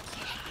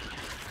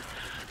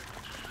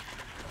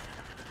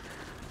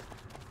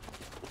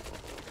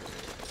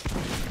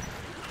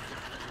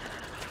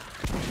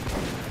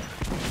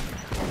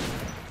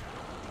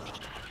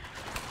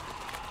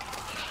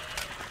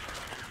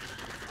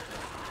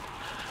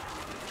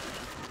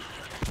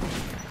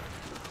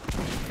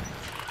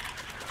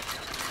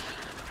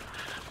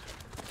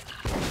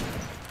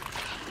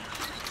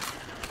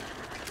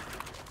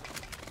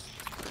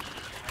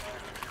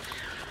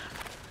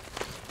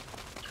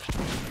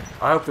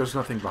 I hope there's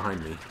nothing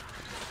behind me.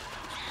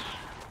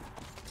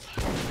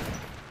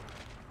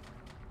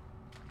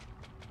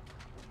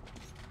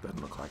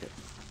 Doesn't look like it.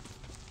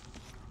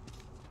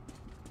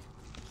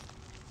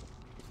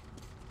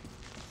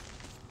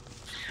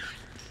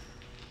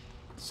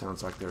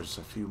 Sounds like there's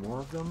a few more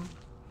of them.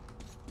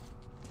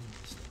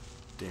 These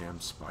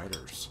damn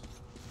spiders.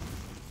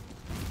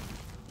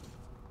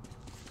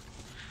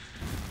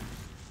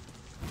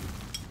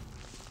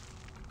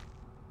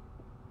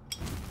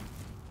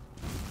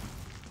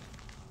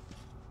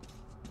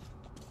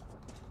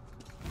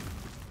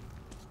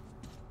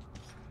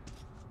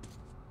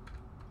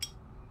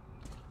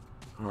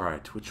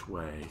 Alright, which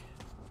way?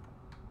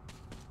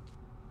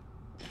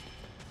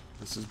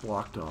 This is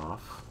blocked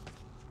off.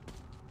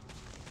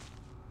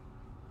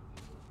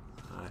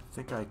 I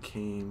think I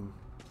came...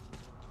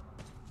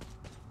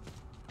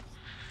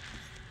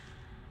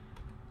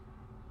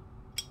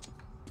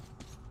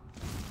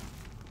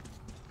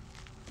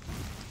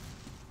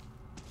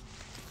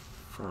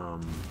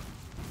 from...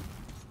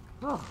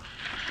 Oh.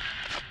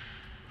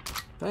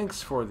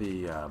 Thanks for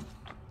the...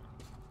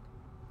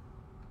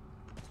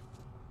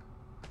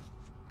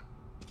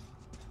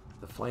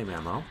 flame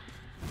ammo.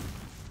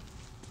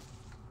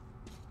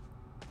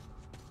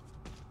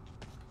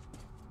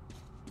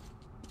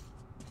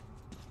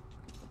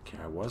 Okay,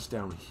 I was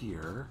down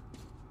here.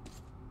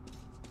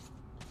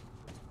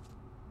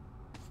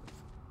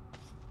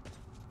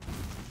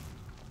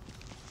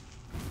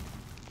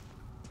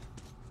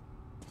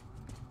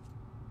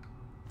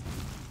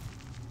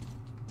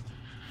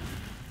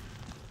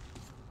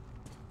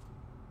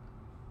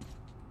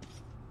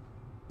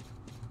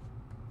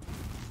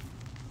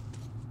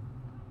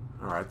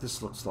 Alright,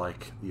 this looks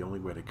like the only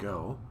way to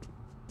go.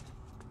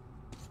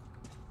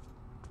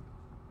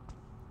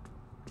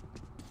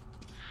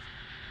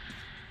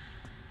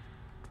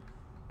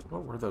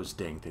 What were those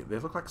dang things? They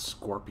look like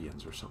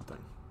scorpions or something.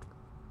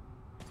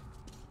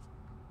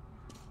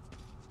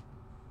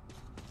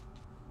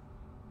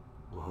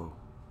 Whoa.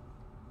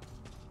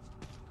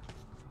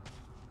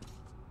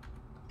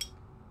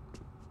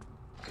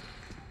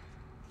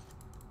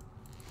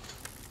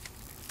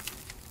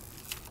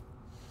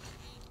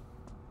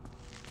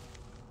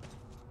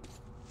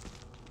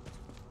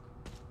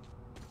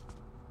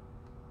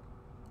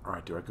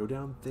 Alright, do I go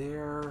down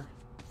there?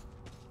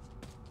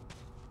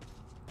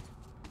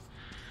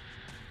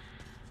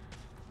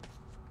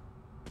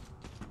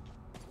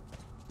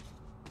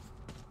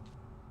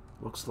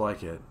 Looks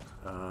like it.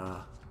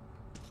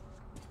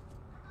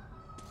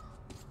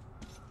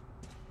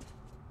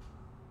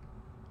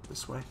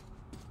 This way?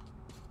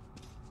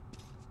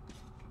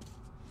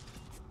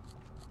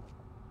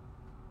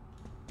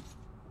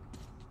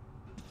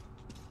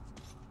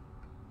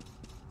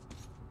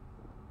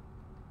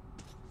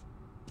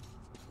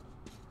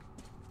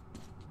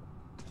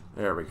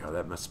 There we go.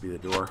 That must be the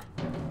door.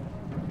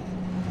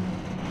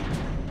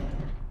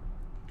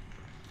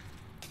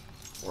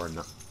 Or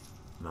not.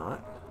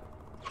 Not?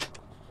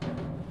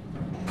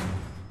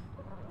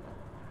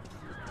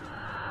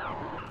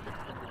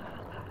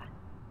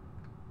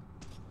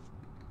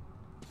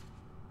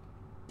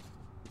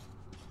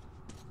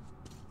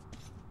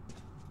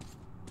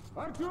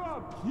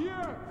 Artyom,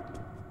 here!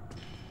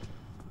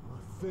 Oh,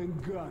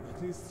 thank God,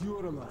 at least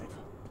you're alive.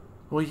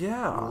 Well,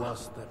 yeah. You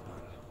lost that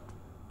one.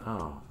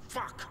 Oh.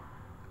 Fuck!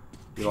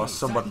 You lost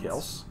somebody Silence.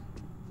 else?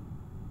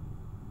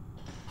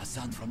 A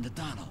sound from the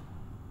tunnel.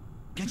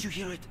 Can't you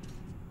hear it?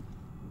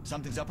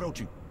 Something's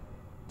approaching.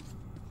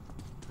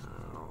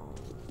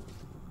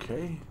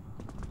 Okay.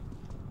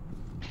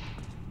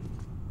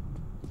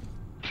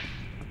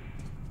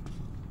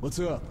 What's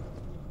up?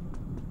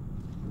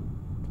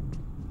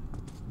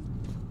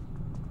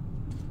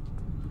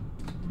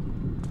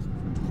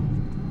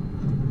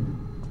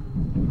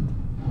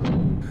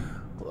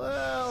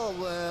 Well,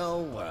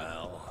 well,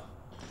 well.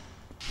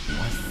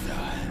 What's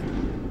that?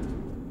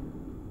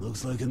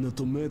 Looks like an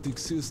automatic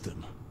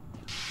system.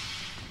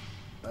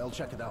 I'll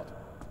check it out.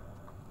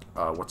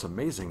 What's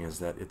amazing is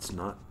that it's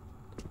not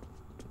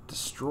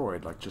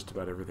destroyed like just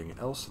about everything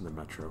else in the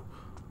metro.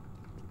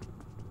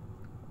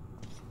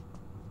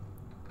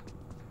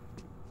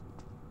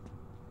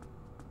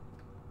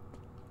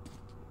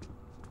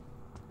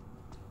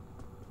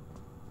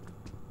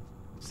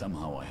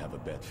 Somehow I have a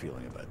bad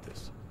feeling about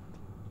this.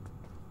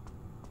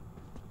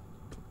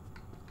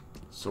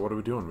 So what are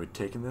we doing? We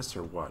taking this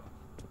or what?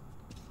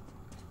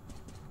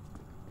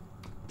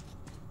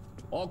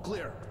 All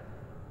clear.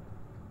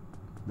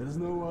 There's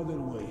no other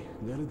way.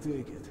 Gotta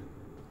take it.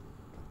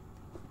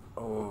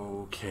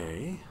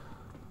 Okay.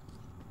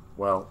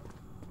 Well,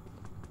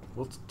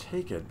 we'll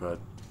take it, but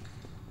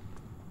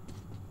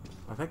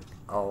I think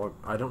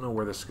I don't know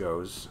where this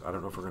goes. I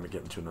don't know if we're going to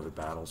get into another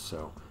battle,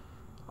 so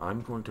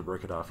I'm going to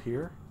break it off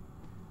here.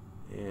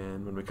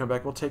 And when we come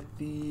back, we'll take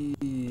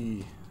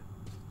the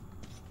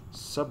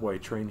subway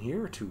train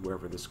here to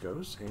wherever this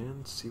goes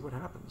and see what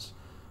happens.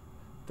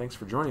 Thanks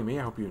for joining me.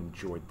 I hope you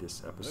enjoyed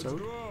this episode.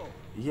 Let's go!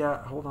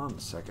 Yeah, hold on a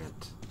second,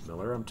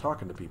 Miller. I'm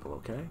talking to people,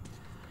 okay?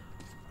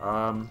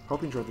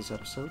 Hope you enjoyed this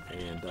episode,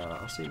 and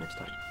I'll see you next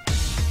time.